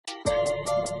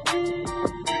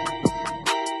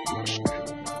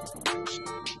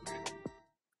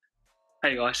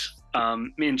Hey guys,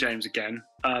 me and James again.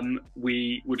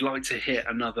 We would like to hit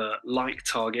another like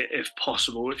target if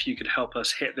possible. If you could help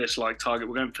us hit this like target,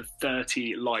 we're going for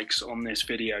 30 likes on this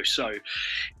video. So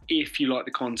if you like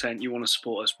the content, you want to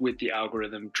support us with the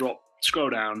algorithm,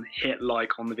 scroll down, hit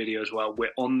like on the video as well.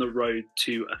 We're on the road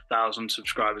to 1,000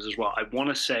 subscribers as well. I want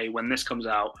to say when this comes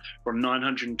out, we're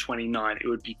 929. It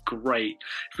would be great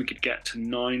if we could get to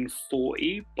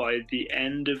 940 by the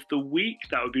end of the week.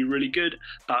 That would be really good.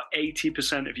 About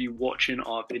 80% of you watching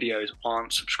our videos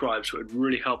aren't subscribed, so it would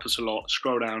really help us a lot.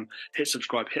 Scroll down, hit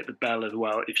subscribe, hit the bell as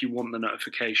well if you want the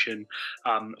notification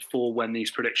for when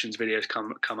these predictions videos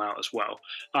come out as well.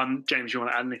 James, you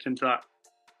want to add anything to that?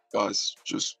 Guys,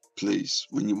 just please,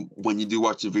 when you do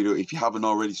watch the video, if you haven't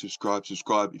already subscribed.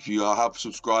 If you have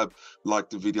subscribed, like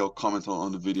the video, comment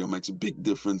on the video. Makes a big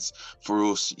difference for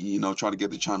us, try to get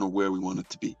the channel where we want it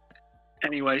to be.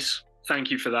 Anyways,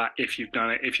 thank you for that. If you've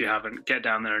done it, if you haven't, get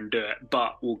down there and do it.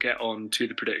 But we'll get on to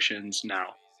the predictions now.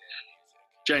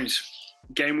 James,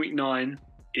 game week 9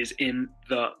 is in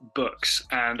the books,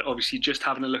 and obviously just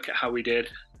having a look at how we did,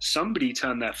 somebody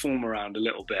turned their form around a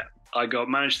little bit. I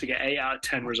managed to get 8 out of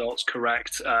 10 results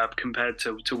correct compared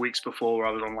to weeks before where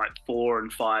I was on like 4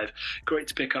 and 5. Great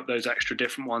to pick up those extra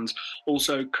different ones.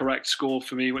 Also, correct score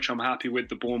for me, which I'm happy with,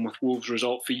 the Bournemouth Wolves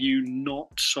result. For you, not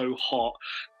so hot.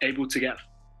 Able to get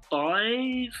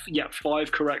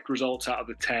 5 correct results out of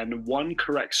the 10, 1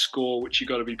 correct score, which you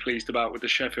got to be pleased about with the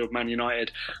Sheffield Man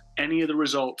United. Any of the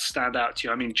results stand out to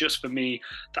you? I mean, just for me,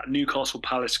 that Newcastle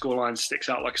Palace scoreline sticks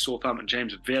out like a sore thumb, and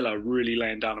James Villa really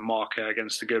laying down a marker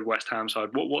against the good West Ham side.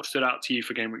 What stood out to you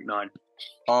for game week 9?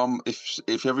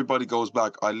 If everybody goes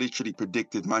back, I literally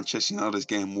predicted Manchester United's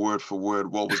game word for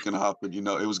word what was going to happen.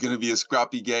 It was going to be a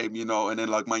scrappy game, and then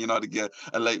like Man United get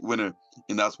a late winner,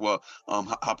 and that's what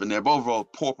happened there. But overall,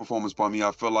 poor performance by me.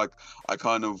 I feel like I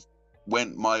kind of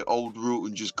went my old route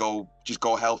and just go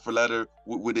hell for leather.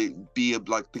 Would it be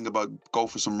think about go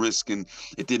for some risk, and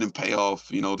it didn't pay off.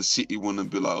 The City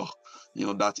wouldn't be like,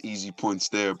 that's easy points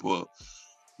there, but.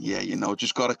 Yeah,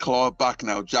 just got to claw it back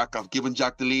now. Jack, I've given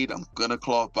Jack the lead. I'm going to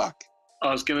claw it back.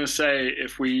 I was going to say,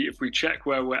 if we check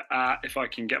where we're at, if I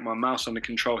can get my mouse under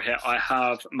control here, I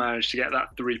have managed to get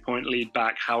that 3-point lead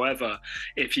back. However,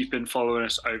 if you've been following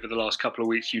us over the last couple of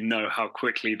weeks, you know how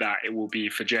quickly that it will be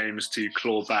for James to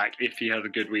claw back if he has a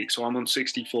good week. So I'm on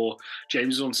 64.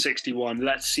 James is on 61.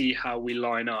 Let's see how we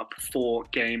line up for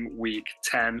game week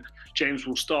 10. James,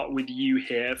 we'll start with you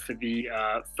here for the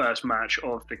first match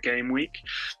of the game week.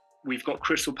 We've got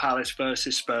Crystal Palace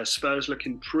versus Spurs. Spurs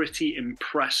looking pretty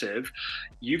impressive.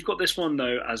 You've got this one,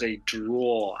 though, as a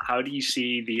draw. How do you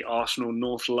see the Arsenal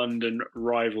North London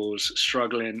rivals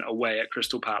struggling away at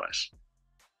Crystal Palace?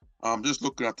 Just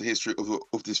looking at the history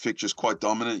of this fixture is quite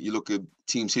dominant. You look at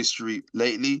team's history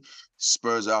lately,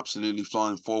 Spurs are absolutely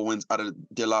flying. 4 wins out of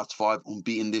their last 5,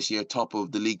 unbeaten this year, top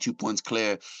of the league, 2 points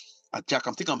clear. Jack,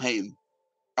 I think I'm hating.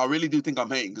 I really do think I'm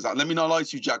hating, because let me not lie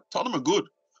to you, Jack. Tottenham are good.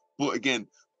 But again,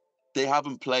 they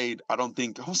haven't played, I won't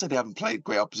say they haven't played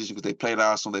great opposition, because they played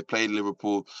Arsenal, they played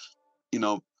Liverpool,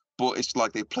 but it's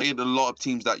like they played a lot of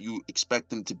teams that you expect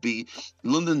them to be.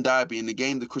 London Derby in the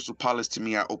game, the Crystal Palace to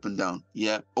me are up and down.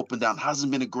 Yeah, up and down.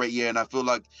 Hasn't been a great year, and I feel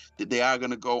like that they are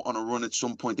going to go on a run at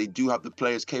some point. They do have the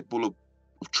players capable of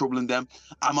troubling them.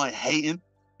 Am I hating?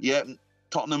 Yeah,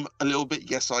 Tottenham a little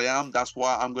bit. Yes, I am. That's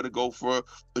why I'm going to go for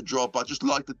a draw. But I just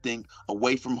like to think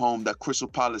away from home that Crystal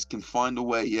Palace can find a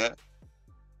way,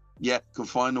 can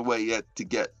find a way to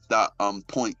get that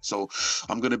point. So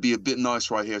I'm going to be a bit nice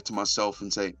right here to myself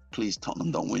and say, please,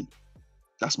 Tottenham don't win.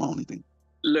 That's my only thing.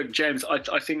 Look, James,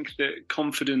 I think that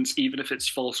confidence, even if it's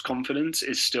false confidence,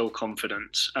 is still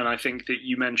confidence. And I think that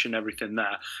you mentioned everything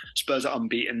there. Spurs are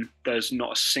unbeaten. There's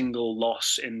not a single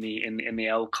loss in the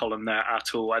L column there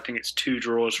at all. I think it's 2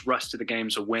 draws. Rest of the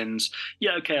games are wins.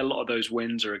 Yeah, okay, a lot of those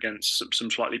wins are against some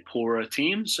slightly poorer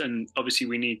teams. And obviously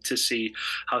we need to see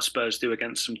how Spurs do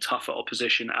against some tougher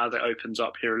opposition as it opens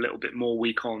up here a little bit more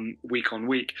week on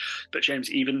week. But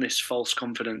James, even this false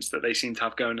confidence that they seem to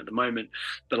have going at the moment,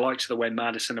 the likes of the way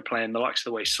Maddison are playing, the likes of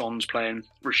the way Son's playing,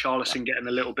 Richarlison getting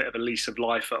a little bit of a lease of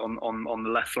life on the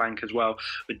left flank as well.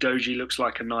 But Doji looks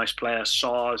like a nice player.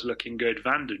 Sarr's looking good.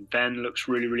 Van den Ven looks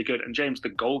really, really good. And James, the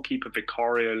goalkeeper,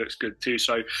 Vicario, looks good too.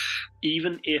 So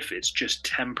even if it's just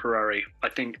temporary, I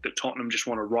think that Tottenham just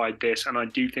want to ride this. And I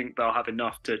do think they'll have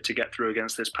enough to get through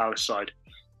against this Palace side.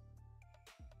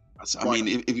 I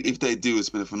mean, if they do, it's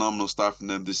been a phenomenal start from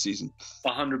them this season.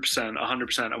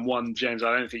 100%. And one, James,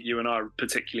 I don't think you and I are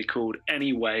particularly called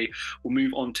anyway. We'll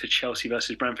move on to Chelsea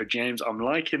versus Brentford. James, I'm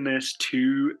liking this.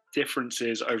 2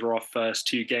 differences over our first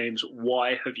 2 games.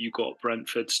 Why have you got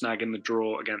Brentford snagging the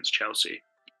draw against Chelsea?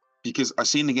 because I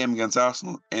seen the game against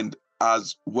Arsenal, and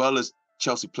as well as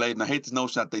Chelsea played, and I hate this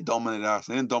notion that they dominated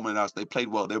Arsenal. They didn't dominate Arsenal. They played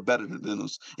well. They were better than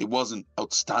us. It wasn't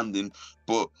outstanding,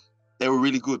 but they were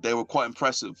really good. They were quite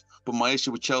impressive. But my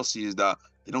issue with Chelsea is that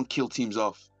they don't kill teams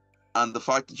off. And the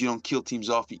fact that you don't kill teams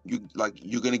off,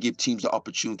 you're going to give teams the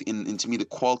opportunity. And to me, the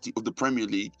quality of the Premier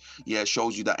League,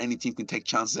 shows you that any team can take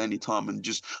chances any time. And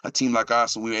just a team like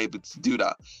Arsenal, we were able to do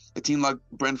that. A team like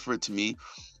Brentford, to me,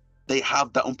 they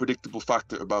have that unpredictable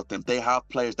factor about them. They have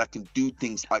players that can do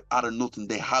things like out of nothing.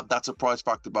 They have that surprise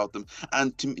factor about them.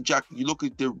 And to me, Jack, you look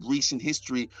at their recent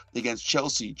history against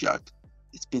Chelsea, Jack,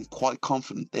 it's been quite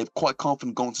confident. They're quite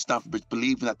confident going to Stamford Bridge,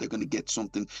 believing that they're going to get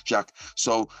something, Jack.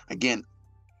 So, again,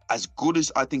 as good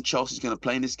as I think Chelsea's going to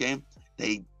play in this game,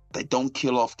 they don't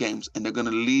kill off games, and they're going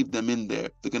to leave them in there.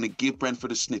 They're going to give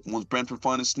Brentford a sniff. Once Brentford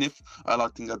find a sniff, I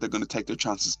like to think that they're going to take their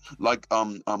chances, like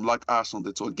Arsenal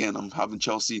did. So again, I'm having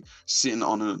Chelsea sitting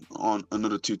on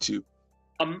another 2-2.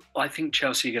 I think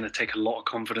Chelsea are going to take a lot of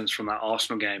confidence from that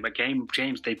Arsenal game. A game,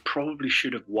 James, they probably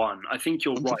should have won. I think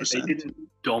you're 100%. Right. They didn't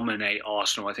dominate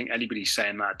Arsenal. I think anybody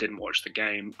saying that didn't watch the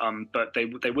game. But they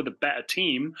were the better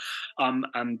team,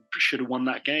 and should have won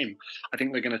that game. I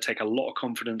think they're going to take a lot of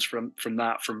confidence from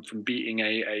that, from beating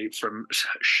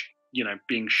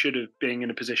being in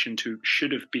a position to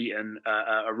should have beaten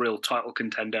a real title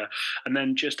contender, and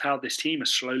then just how this team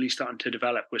is slowly starting to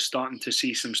develop. We're starting to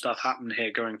see some stuff happen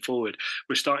here going forward.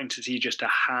 We're starting to see just a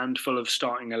handful of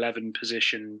starting 11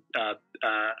 positions on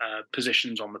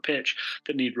the pitch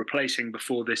that need replacing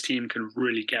before this team can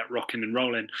really get rocking and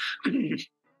rolling.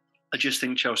 I just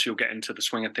think Chelsea will get into the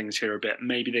swing of things here a bit.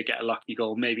 Maybe they get a lucky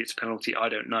goal. Maybe it's a penalty. I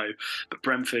don't know. But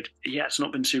Brentford, it's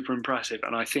not been super impressive.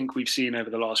 And I think we've seen over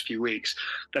the last few weeks,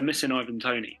 they're missing Ivan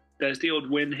Toney. There's the odd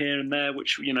win here and there,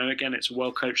 which, again, it's a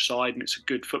well-coached side and it's a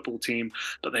good football team,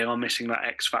 but they are missing that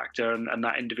X factor and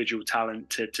that individual talent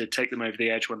to take them over the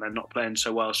edge when they're not playing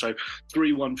so well. So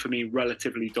 3-1 for me,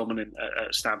 relatively dominant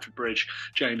at Stamford Bridge.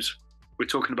 James, we're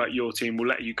talking about your team. We'll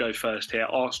let you go first here.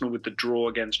 Arsenal with the draw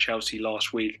against Chelsea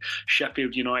last week.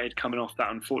 Sheffield United coming off that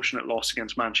unfortunate loss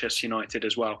against Manchester United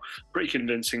as well. Pretty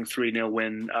convincing 3-0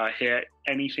 win here.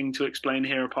 Anything to explain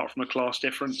here apart from a class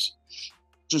difference?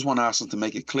 Just want Arsenal to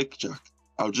make it click, Jack.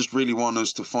 I just really want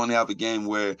us to finally have a game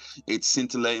where it's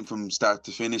scintillating from start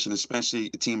to finish, and especially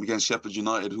a team against Sheffield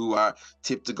United who are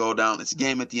tipped to go down. It's a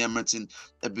game at the Emirates, and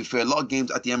to be fair, a lot of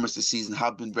games at the Emirates this season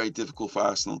have been very difficult for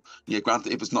Arsenal. Yeah,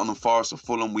 granted, if it's Nottingham Forest or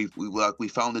Fulham, we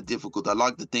found it difficult. I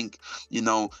like to think,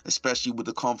 especially with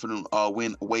the confident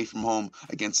win away from home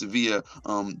against Sevilla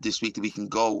this week, that we can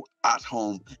go at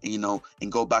home,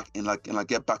 and go back and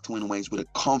get back to winning ways with a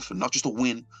confident, not just a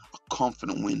win, a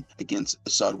confident win against a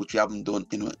side which we haven't done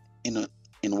in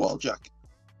a while, Jack.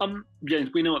 James,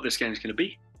 we know what this game is going to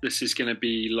be. This is going to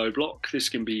be low block. This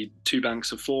can be 2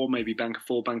 banks of 4, maybe bank of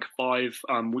 4, bank of 5.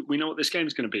 We know what this game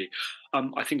is going to be.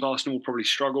 I think Arsenal will probably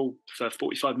struggle for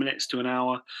 45 minutes to an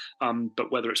hour.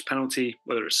 But whether it's penalty,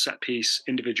 whether it's set piece,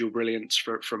 individual brilliance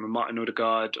from a Martin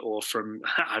Odegaard or from,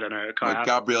 I don't know,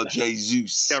 Gabriel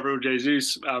Jesus.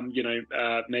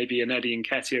 Maybe an Eddie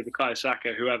Nketiah, Bukayo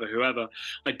Saka, whoever.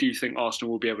 I do think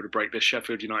Arsenal will be able to break this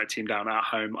Sheffield United team down at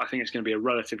home. I think it's going to be a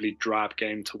relatively drab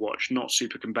game to watch, not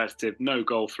super competitive, no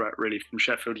goal threat really from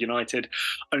Sheffield United.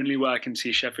 Only way I can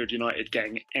see Sheffield United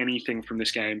getting anything from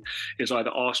this game is either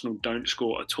Arsenal don't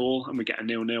score at all and we get a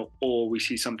 0-0, or we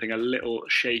see something a little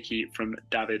shaky from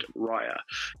David Raya.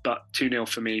 But 2-0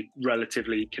 for me,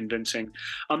 relatively convincing.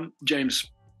 James,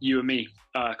 you and me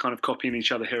kind of copying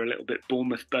each other here a little bit.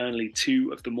 Bournemouth, Burnley,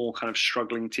 2 of the more kind of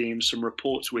struggling teams. Some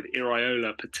reports with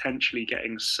Iraola potentially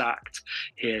getting sacked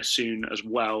here soon as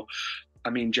well. I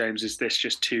mean, James, is this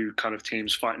just 2 kind of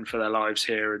teams fighting for their lives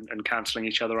here and cancelling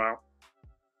each other out?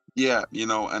 Yeah,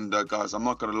 and guys, I'm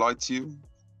not going to lie to you.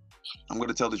 I'm going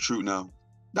to tell the truth now.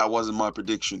 That wasn't my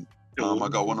prediction. I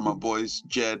got one of my boys,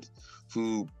 Jed,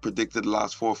 who predicted the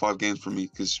last 4 or 5 games for me,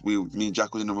 because me and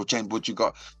Jack was in the row chain. What you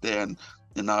got there?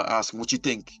 And I asked him, what you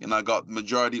think? And I got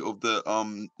majority of the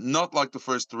not like the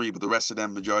first 3, but the rest of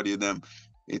them, majority of them,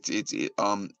 it's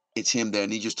him there,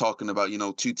 and he's just talking about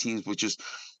 2 teams with just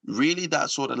really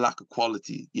that sort of lack of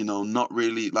quality, not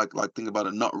really think about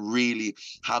it, not really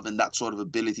having that sort of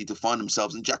ability to find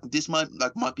themselves. And Jack, this might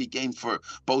be a game for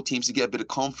both teams to get a bit of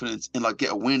confidence and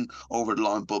get a win over the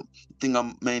line. But the thing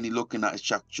I'm mainly looking at is,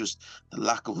 Jack, just the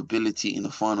lack of ability in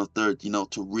the final third,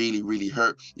 to really, really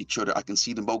hurt each other. I can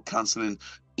see them both cancelling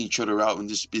each other out and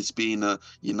just it's being a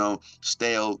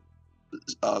stale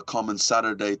common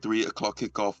Saturday 3 o'clock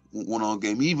kickoff 1-1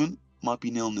 game. Even might be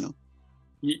 0-0.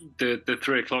 The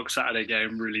 3 o'clock Saturday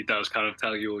game really does kind of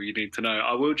tell you all you need to know.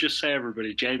 I will just say,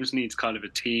 everybody, James needs kind of a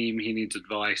team. He needs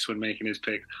advice when making his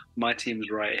pick. My team's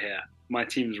right here. My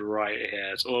team's right here.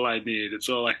 It's all I need. It's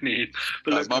all I need.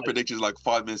 But Guys, look, my prediction is like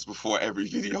 5 minutes before every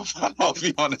video. I'll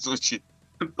be honest with you.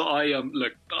 but I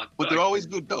look. But they're always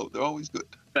good, though. They're always good.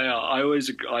 They are.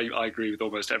 I agree with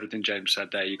almost everything James said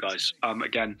there, you guys.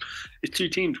 Again, it's two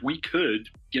teams. We could,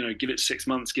 give it 6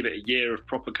 months, give it a year of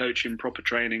proper coaching, proper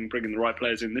training, bringing the right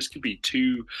players in. This could be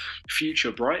two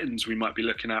future Brightons we might be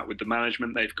looking at with the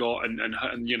management they've got and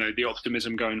the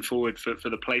optimism going forward for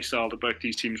the play style that both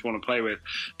these teams want to play with.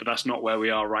 But that's not where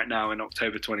we are right now in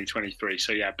October 2023.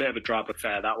 So yeah, a bit of a drab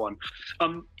affair, that one.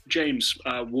 James,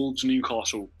 Wolves,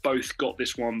 Newcastle, both got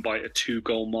this one by a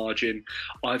 2-goal margin.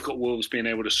 I've got Wolves being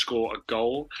able to score a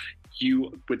goal.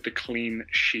 You with the clean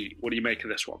sheet. What do you make of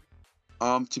this one?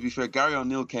 To be fair, Gary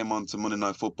O'Neill came on to Monday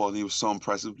Night Football and he was so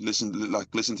impressive. Listen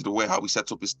to the way how he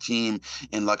sets up his team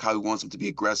and like how he wants them to be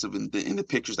aggressive in the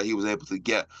pictures that he was able to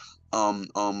get from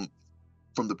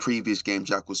the previous game.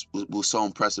 Jack was so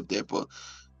impressive there. But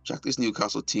Jack, this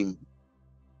Newcastle team,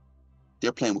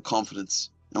 they're playing with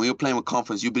confidence. And when you're playing with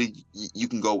confidence, you believe you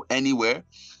can go anywhere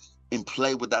and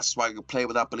play with that swagger, play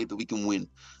with that belief that we can win.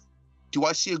 Do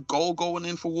I see a goal going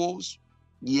in for Wolves?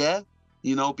 Yeah,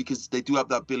 because they do have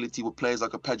that ability with players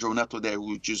like a Pedro Neto there,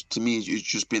 who just, to me, has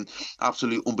just been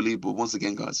absolutely unbelievable. Once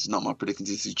again, guys, it's not my prediction.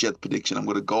 This is Jed's prediction. I'm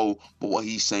going to go by what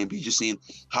he's saying. But you're just seeing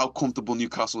how comfortable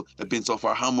Newcastle have been so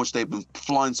far, how much they've been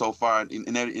flying so far.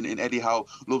 In Eddie Howe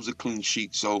loves a clean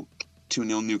sheet. So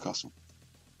 2-0 Newcastle.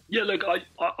 Yeah, look,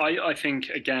 I think,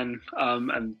 again,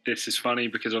 and this is funny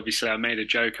because obviously I made a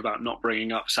joke about not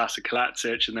bringing up Sasa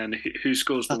Kalacic and then who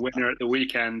scores the winner at the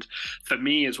weekend. For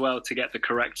me as well, to get the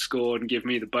correct score and give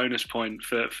me the bonus point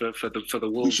for the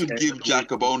Wolves. We should give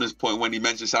Jack a bonus point when he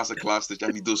mentions Sasa Kalacic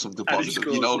and he does something positive,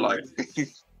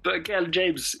 But again,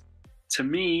 James, to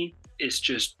me, it's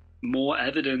just more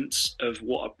evidence of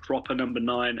what a proper number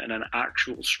 9 and an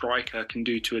actual striker can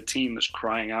do to a team that's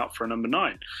crying out for a number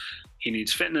 9. He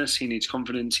needs fitness, he needs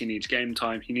confidence, he needs game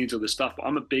time, he needs all this stuff. But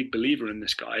I'm a big believer in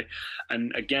this guy.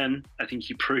 And again, I think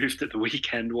he proved at the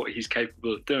weekend what he's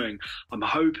capable of doing. I'm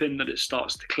hoping that it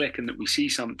starts to click and that we see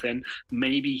something.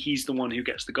 Maybe he's the one who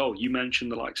gets the goal. You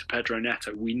mentioned the likes of Pedro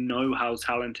Neto. We know how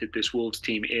talented this Wolves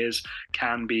team is,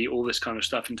 can be, all this kind of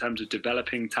stuff in terms of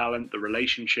developing talent, the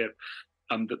relationship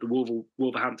that the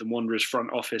Wolverhampton Wanderers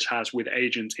front office has with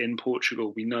agents in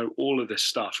Portugal. We know all of this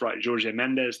stuff, right? Jorge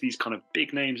Mendes, these kind of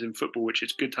big names in football, which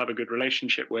it's good to have a good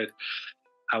relationship with.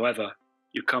 However,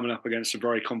 you're coming up against a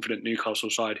very confident Newcastle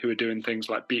side who are doing things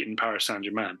like beating Paris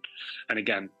Saint-Germain. And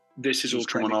again, this is all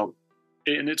trending.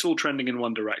 And it's all trending in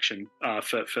one direction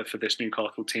for this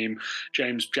Newcastle team.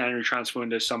 James, January transfer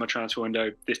window, summer transfer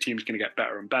window, this team's going to get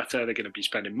better and better. They're going to be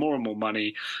spending more and more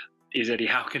money. Is Eddie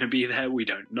Howe going to be there? We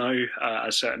don't know,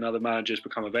 as certain other managers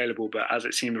become available. But as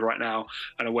it seems right now,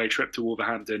 an away trip to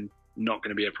Wolverhampton, not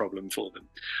going to be a problem for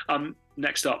them.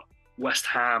 Next up, West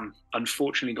Ham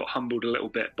unfortunately got humbled a little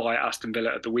bit by Aston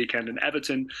Villa at the weekend, and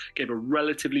Everton gave a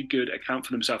relatively good account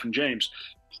for themselves. And James,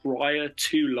 prior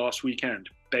to last weekend,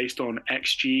 based on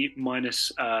XG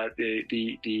minus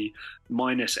the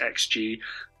minus XG,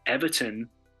 Everton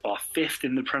are 5th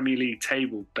in the Premier League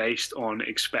table based on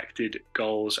expected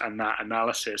goals and that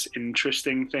analysis.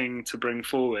 Interesting thing to bring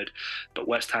forward. But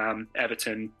West Ham,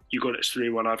 Everton, you got it as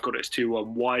 3-1, I've got it as 2-1.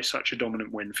 Why such a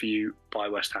dominant win for you by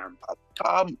West Ham?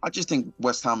 I just think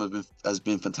West Ham has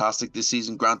been fantastic this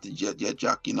season. Granted,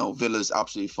 Jack, Villa's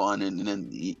absolutely fine, and then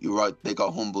you're right, they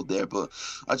got humbled there. But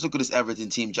I just look at this Everton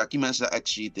team, Jack. You mentioned that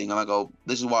XG thing, and I go,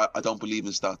 this is why I don't believe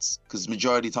in stats. Because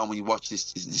majority of the time when you watch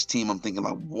this team, I'm thinking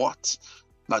like, what?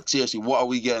 Like, seriously, what are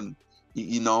we getting?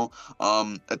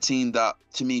 A team that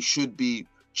to me should be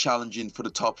challenging for the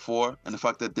top 4, and the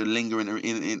fact that they're lingering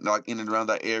in and around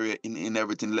that area in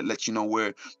Everton lets you know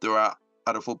where they're at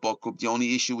a football club. The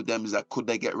only issue with them is that could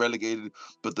they get relegated?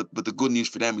 But the good news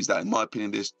for them is that, in my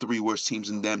opinion, there's 3 worse teams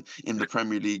than them in the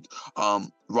Premier League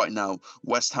right now.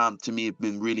 West Ham, to me, have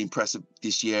been really impressive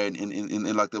this year,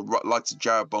 and like the likes of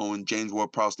Jarrett Bowen, James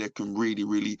Ward-Prowse, they can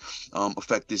really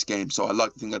affect this game. So I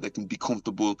like to think that they can be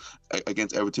comfortable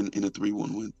against Everton in a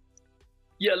 3-1 win.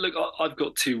 Yeah, look, I've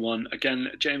got 2-1.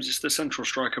 Again, James, it's the central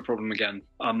striker problem again.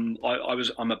 I'm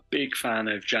a big fan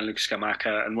of Gianluca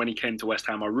Scamacca, and when he came to West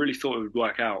Ham, I really thought it would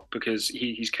work out because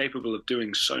he's capable of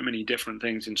doing so many different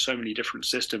things in so many different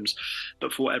systems,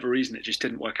 but for whatever reason, it just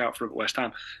didn't work out for him at West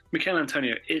Ham. Mikel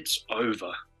Antonio, it's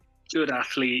over. Good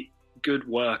athlete, good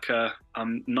worker,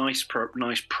 Nice pro,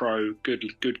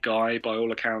 good guy by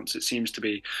all accounts. It seems to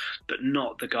be, but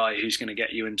not the guy who's going to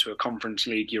get you into a Conference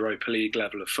League, Europa League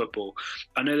level of football.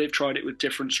 I know they've tried it with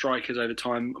different strikers over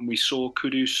time, and we saw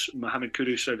Mohamed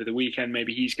Kudus over the weekend.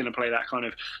 Maybe he's going to play that kind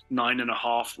of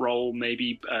 9.5 role,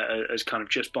 maybe as kind of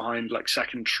just behind like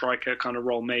second striker kind of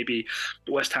role. Maybe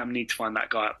but West Ham need to find that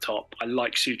guy up top. I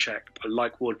like Souček, I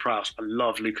like Ward-Prowse, I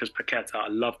love Lucas Paqueta, I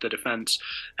love the defence.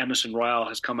 Emerson Royal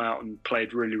has come out and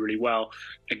played really, really well.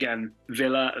 Again,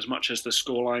 Villa, as much as the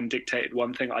scoreline dictated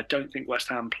one thing, I don't think West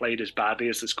Ham played as badly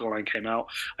as the scoreline came out.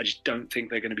 I just don't think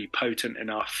they're going to be potent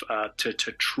enough to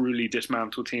truly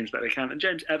dismantle teams that they can. And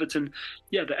James, Everton,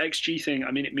 yeah, the XG thing,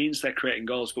 I mean, it means they're creating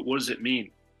goals, but what does it mean?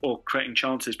 Or creating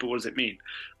chances, but what does it mean?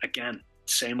 Again,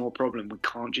 same old problem. We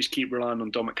can't just keep relying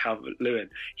on Dominic Calvert-Lewin.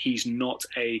 He's not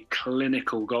a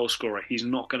clinical goal scorer. He's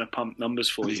not going to pump numbers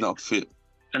for you. He's not fit.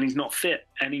 And he's not fit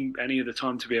any of the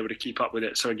time to be able to keep up with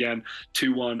it. So again,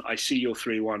 2-1. I see your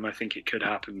 3-1. I think it could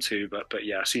happen too. But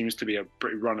yeah, seems to be a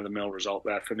pretty run-of-the-mill result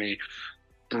there for me.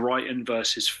 Brighton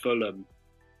versus Fulham.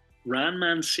 Ran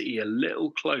Man City a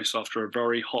little close after a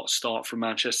very hot start from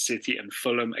Manchester City, and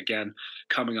Fulham again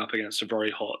coming up against a very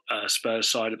hot Spurs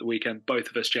side at the weekend. Both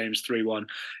of us, James, 3-1.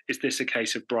 Is this a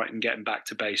case of Brighton getting back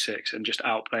to basics and just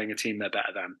outplaying a team they're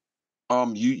better than?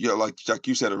 Like Jack,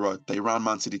 you said it right. They ran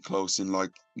Man City close, and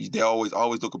like they always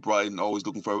look at Brighton, always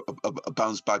looking for a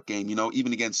bounce back game. You know,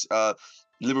 even against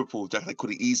Liverpool, Jack, they could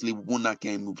have easily won that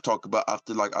game. We talk about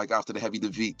after after the heavy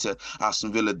defeat to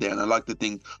Aston Villa there, and I like to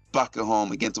think back at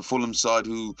home against a Fulham side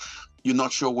who you're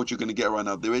not sure what you're going to get right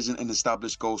now. There isn't an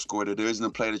established goal scorer. There isn't a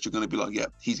player that you're going to be like, yeah,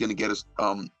 he's going to get us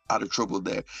out of trouble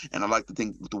there. And I like to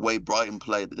think with the way Brighton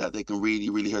played that they can really,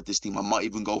 really hurt this team. I might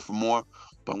even go for more,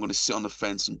 but I'm going to sit on the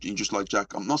fence and just like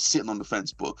Jack, I'm not sitting on the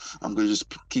fence, but I'm going to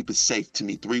just keep it safe. To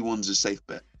me, 3-1's a safe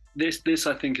bet. This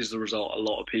I think is the result a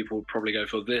lot of people would probably go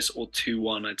for. This or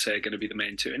 2-1, I'd say, are going to be the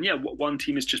main two. And yeah, one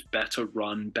team is just better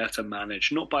run, better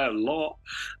managed, not by a lot,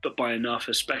 but by enough,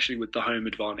 especially with the home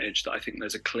advantage, that I think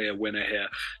there's a clear winner here.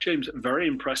 James, very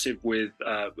impressed with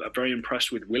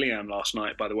Willian last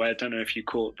night, by the way. I don't know if you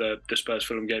caught the Spurs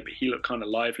Fulham game, but he looked kind of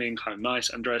lively and kind of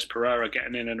nice. Andreas Pereira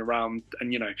getting in and around.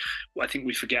 And, you know, I think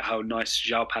we forget how nice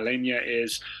João Palhinha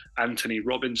is. Anthony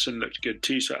Robinson looked good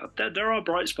too. So there are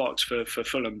bright sparks for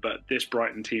Fulham, but this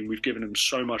Brighton team, we've given them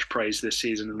so much praise this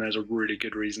season, and there's a really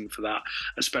good reason for that,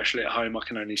 especially at home. I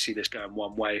can only see this going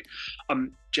one way.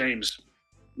 James,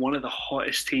 one of the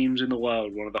hottest teams in the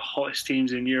world, one of the hottest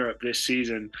teams in Europe this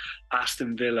season,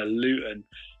 Aston Villa, Luton.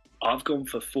 I've gone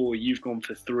for 4, you've gone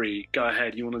for 3. Go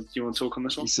ahead. You want to talk on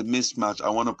this one? It's a mismatch. I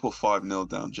want to put 5-0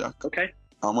 down, Jack. Okay.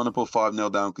 I want to put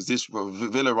 5-0 down because this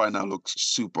Villa right now looks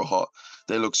super hot.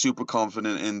 They look super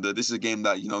confident in this is a game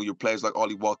that, you know, your players like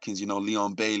Ollie Watkins, you know,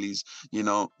 Leon Bailey's, you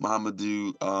know,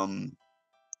 Mohamedou,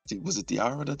 was it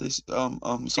Diarra that they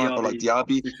signed, or like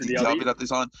Diaby that they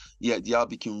signed? Yeah,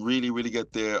 Diaby can really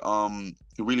get their can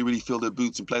really fill their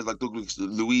boots, and players like Douglas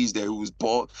Luiz there, who's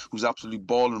absolutely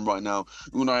balling right now.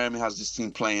 Unai Emery has this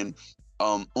team playing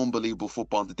unbelievable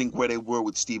football. And to think where they were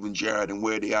with Steven Gerrard and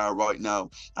where they are right now,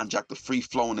 and Jack, the free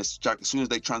flowiness, Jack, as soon as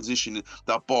they transition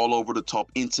that ball over the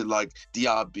top into like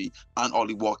Diaby and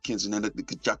Ollie Watkins, and then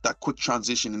Jack, that quick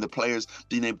transition and the players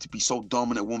being able to be so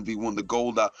dominant 1v1, the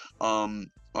goal that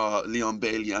Leon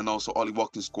Bailey and also Ollie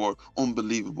Watkins score,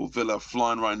 unbelievable. Villa are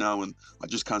flying right now, and I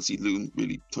just can't see Luton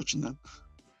really touching them.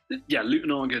 Yeah,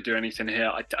 Luton aren't going to do anything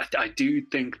here. I do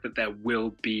think that there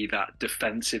will be that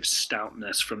defensive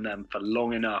stoutness from them for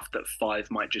long enough that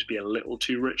 5 might just be a little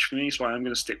too rich for me. So I am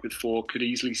going to stick with 4. Could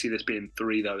easily see this being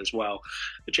 3 though as well.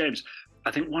 But James, I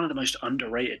think one of the most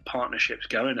underrated partnerships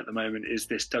going at the moment is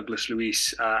this Douglas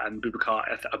Luiz and Boubacar.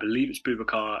 I believe it's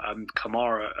Boubacar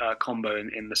Kamara combo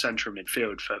in the centre of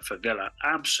midfield for Villa.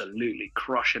 Absolutely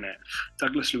crushing it.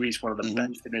 Douglas Luiz, one of the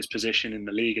best in his position in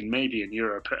the league and maybe in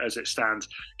Europe as it stands.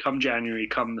 Come January,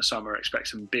 come the summer, expect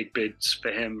some big bids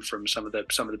for him from some of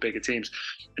the bigger teams.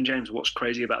 And James, what's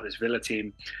crazy about this Villa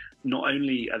team? Not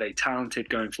only are they talented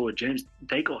going forward, James,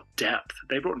 they got depth.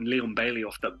 They brought in Leon Bailey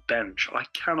off the bench. I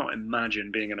cannot imagine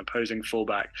being an opposing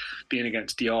fullback, being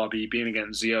against Diaby, being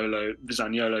against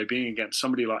Zaniolo, being against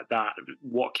somebody like that,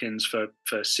 Watkins for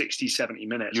 60, 70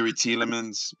 minutes. Yuri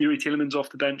Tielemans off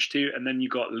the bench too. And then you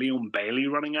got Leon Bailey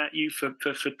running at you for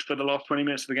the last 20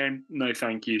 minutes of the game. No,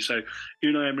 thank you. So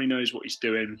Unai Emery knows what he's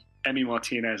doing. Emi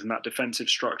Martinez and that defensive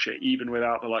structure, even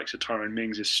without the likes of Tyrone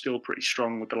Mings, is still pretty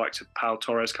strong with the likes of Pau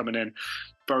Torres coming in.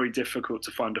 Very difficult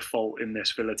to find a fault in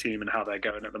this Villa team and how they're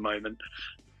going at the moment.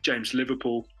 James,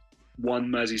 Liverpool won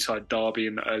Merseyside derby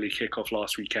in the early kickoff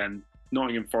last weekend.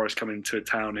 Nottingham Forest coming to a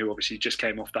town who obviously just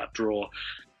came off that draw.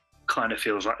 kind of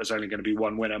feels like there's only going to be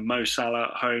one winner. Mo Salah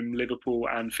at home, Liverpool,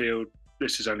 Anfield.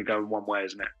 This is only going one way,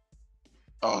 isn't it?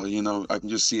 Oh, I can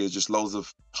just see it. Just loads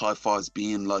of high fives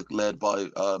being like led by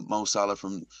Mo Salah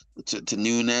to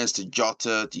Nunes to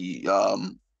Jota to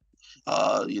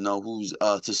who's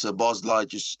to Sabozlai.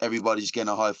 Just everybody's getting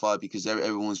a high five because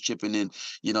everyone's chipping in.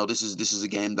 This is a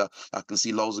game that I can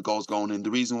see loads of goals going in. The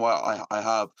reason why I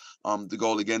have the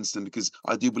goal against them, because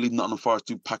I do believe Nottingham Forest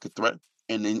do pack a threat.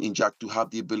 And in Jack to have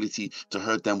the ability to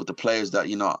hurt them with the players that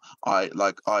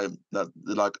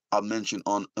I mentioned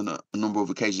on a number of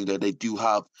occasions that they do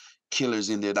have killers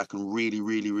in there that can really,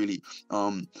 really, really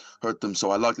hurt them.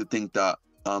 So I like to think that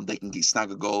they can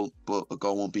snag a goal, but a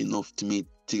goal won't be enough to beat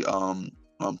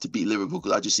Liverpool,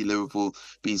 because I just see Liverpool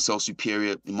being so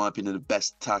superior. In my opinion, the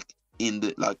best attack in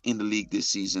the league this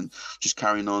season, just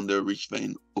carrying on their rich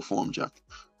vein of form, Jack.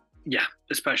 Yeah,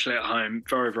 especially at home.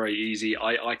 Very, very easy.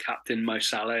 I captained Mo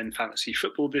Salah in fantasy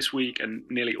football this week, and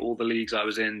nearly all the leagues I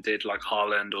was in did like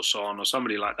Haaland or Son or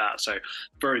somebody like that. So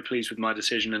very pleased with my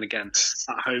decision. And again,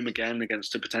 at home again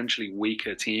against a potentially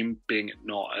weaker team, being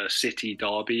not a City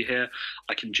derby here,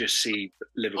 I can just see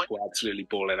Liverpool absolutely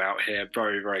balling out here.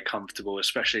 Very, very comfortable,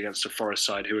 especially against a Forest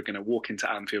side who are going to walk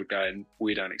into Anfield going,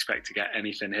 we don't expect to get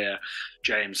anything here.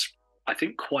 James, I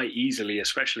think quite easily,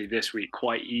 especially this week,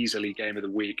 quite easily game of the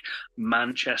week.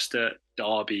 Manchester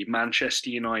derby,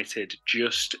 Manchester United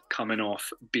just coming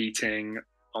off beating,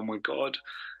 oh my God,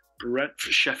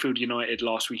 Sheffield United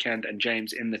last weekend. And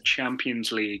James, in the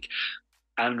Champions League,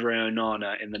 Andre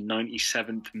Onana in the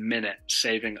 97th minute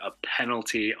saving a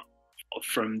penalty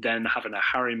from then having a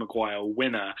Harry Maguire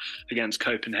winner against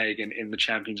Copenhagen in the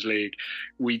Champions League.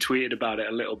 We tweeted about it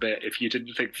a little bit. If you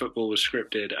didn't think football was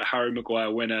scripted, a Harry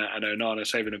Maguire winner and Onana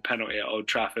saving a penalty at Old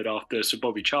Trafford after Sir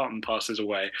Bobby Charlton passes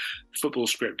away. Football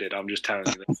scripted, I'm just telling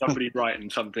you. There's somebody writing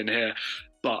something here.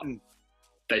 But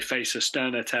they face a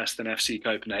sterner test than FC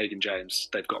Copenhagen, James.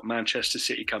 They've got Manchester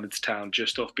City coming to town,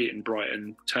 just off beating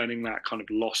Brighton, turning that kind of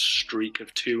lost streak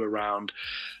of 2 around.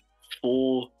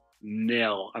 4-0.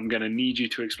 I'm going to need you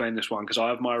to explain this one because I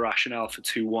have my rationale for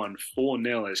 2-1.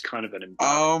 4-0 is kind of an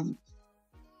embarrassment.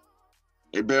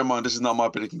 Hey, bear in mind, this is not my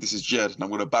prediction. This is Jed, and I'm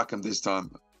going to back him this time.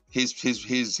 His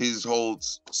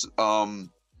holds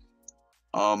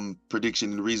prediction,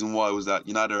 and the reason why was that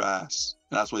United are ass.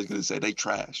 And that's what he's going to say. They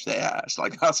trash. They ass.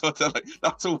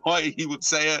 That's why he would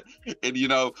say it. And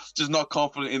just not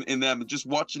confident in them, and just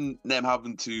watching them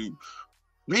having to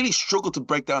really struggle to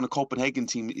break down a Copenhagen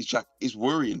team is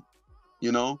worrying.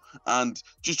 And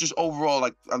just overall,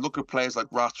 like, I look at players like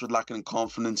Rashford lacking in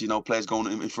confidence, players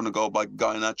going in front of goal by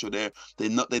Garnacho there.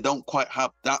 They don't quite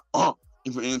have that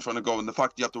in front of goal. And the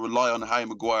fact you have to rely on Harry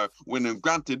Maguire winning,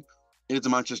 granted, it's a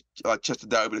Manchester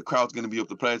derby, but the crowd's going to be up,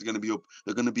 the players are going to be up.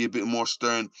 They're going to be a bit more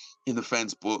stern in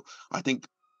defence. But I think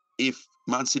if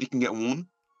Man City can get one,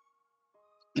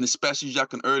 and especially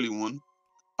Jack, an early one,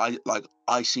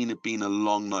 I seen it being a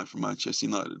long night for Manchester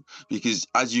United. Because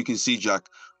as you can see, Jack,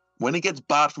 when it gets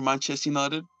bad for Manchester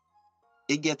United,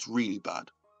 it gets really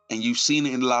bad. And you've seen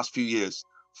it in the last few years.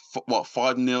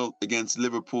 5-0 against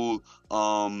Liverpool,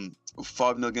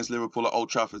 5-0 against Liverpool at Old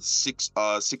Trafford,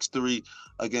 6-3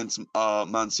 against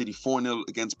Man City, 4-0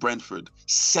 against Brentford,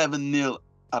 7-0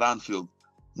 at Anfield.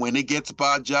 When it gets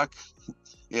bad, Jack,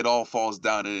 it all falls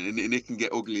down and it can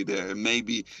get ugly there. And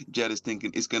maybe Jed is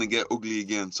thinking it's going to get ugly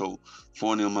again. So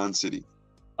 4-0 Man City.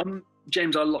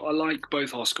 James, I like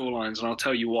both our scorelines, and I'll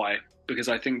tell you why. Because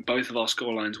I think both of our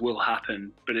scorelines will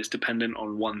happen, but it's dependent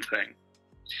on one thing.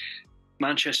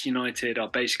 Manchester United are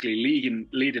basically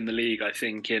leading the league, I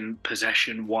think, in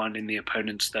possession won in the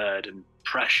opponent's third and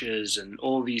pressures and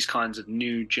all these kinds of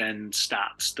new gen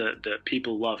stats that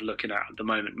people love looking at the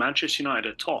moment. Manchester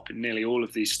United are top in nearly all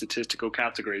of these statistical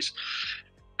categories.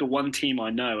 The one team I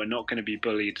know are not going to be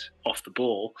bullied off the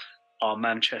ball are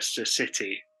Manchester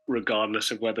City,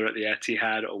 regardless of whether at the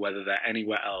Etihad or whether they're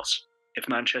anywhere else. If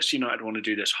Manchester United want to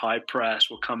do this high press,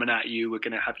 we're coming at you, we're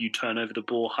going to have you turn over the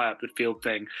ball high up the field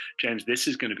thing, James, this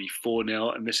is going to be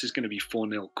 4-0, and this is going to be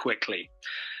 4-0 quickly.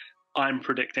 I'm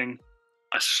predicting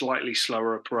a slightly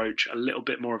slower approach, a little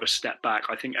bit more of a step back.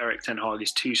 I think Erik ten Hag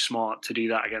is too smart to do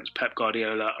that against Pep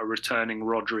Guardiola, a returning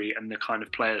Rodri, and the kind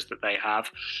of players that they have.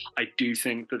 I do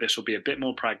think that this will be a bit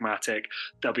more pragmatic.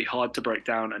 They'll be hard to break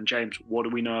down. And James, what do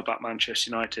we know about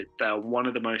Manchester United? They're one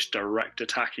of the most direct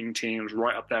attacking teams,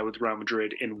 right up there with Real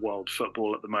Madrid in world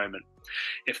football at the moment.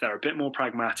 If they're a bit more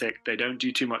pragmatic, they don't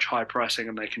do too much high pressing,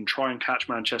 and they can try and catch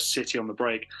Manchester City on the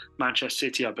break. Manchester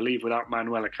City, I believe, without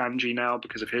Manuel Akanji now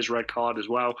because of his red card as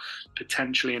well,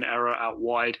 potentially an error out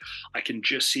wide. I can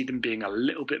just see them being a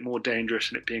little bit more dangerous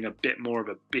and it being a bit more of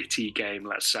a bitty game,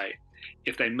 let's say.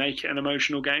 If they make it an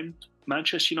emotional game,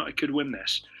 Manchester United could win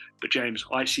this. But James,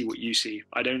 I see what you see.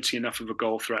 I don't see enough of a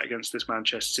goal threat against this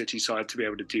Manchester City side to be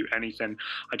able to do anything.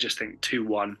 I just think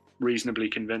 2-1, reasonably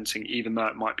convincing, even though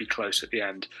it might be close at the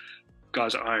end.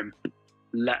 Guys at home,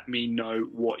 let me know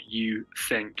what you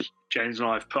think. James and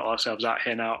I have put ourselves out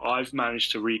here now. I've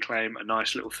managed to reclaim a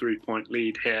nice little 3-point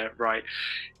lead here, right?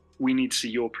 We need to see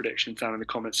your predictions down in the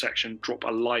comment section. Drop a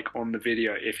like on the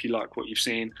video if you like what you've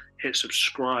seen. Hit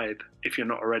subscribe if you're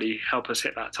not already. Help us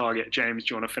hit that target. James,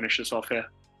 do you want to finish this off here?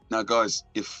 Now, guys,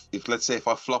 if let's say if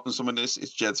I flop on some of this,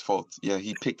 it's Jed's fault. Yeah,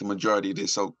 he picked the majority of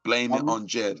this, so blame it on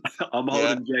Jed. I'm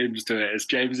holding James to it. It's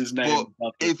James's name.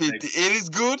 But if it is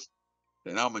good,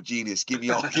 then I'm a genius. Give me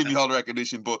all the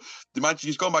recognition. But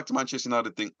just going back to Manchester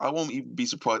United thing, I won't even be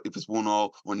surprised if it's 1-1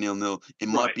 or 0-0. It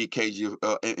might be a cagey.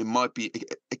 It might be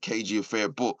a cagey affair.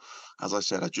 But as I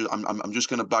said, I'm just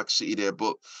gonna back City there.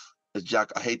 But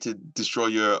Jack, I hate to destroy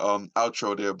your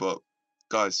outro there, but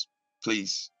guys,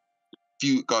 please,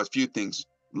 few things: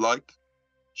 like,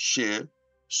 share,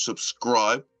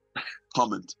 subscribe,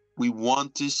 comment. We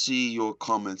want to see your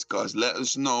comments, guys. Let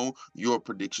us know your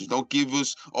predictions. Don't give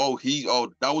us,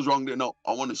 that was wrong there. No,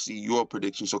 I want to see your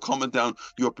predictions. So comment down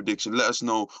your prediction. Let us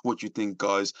know what you think,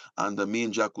 guys. And me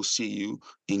and Jack will see you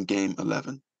in game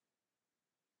 11.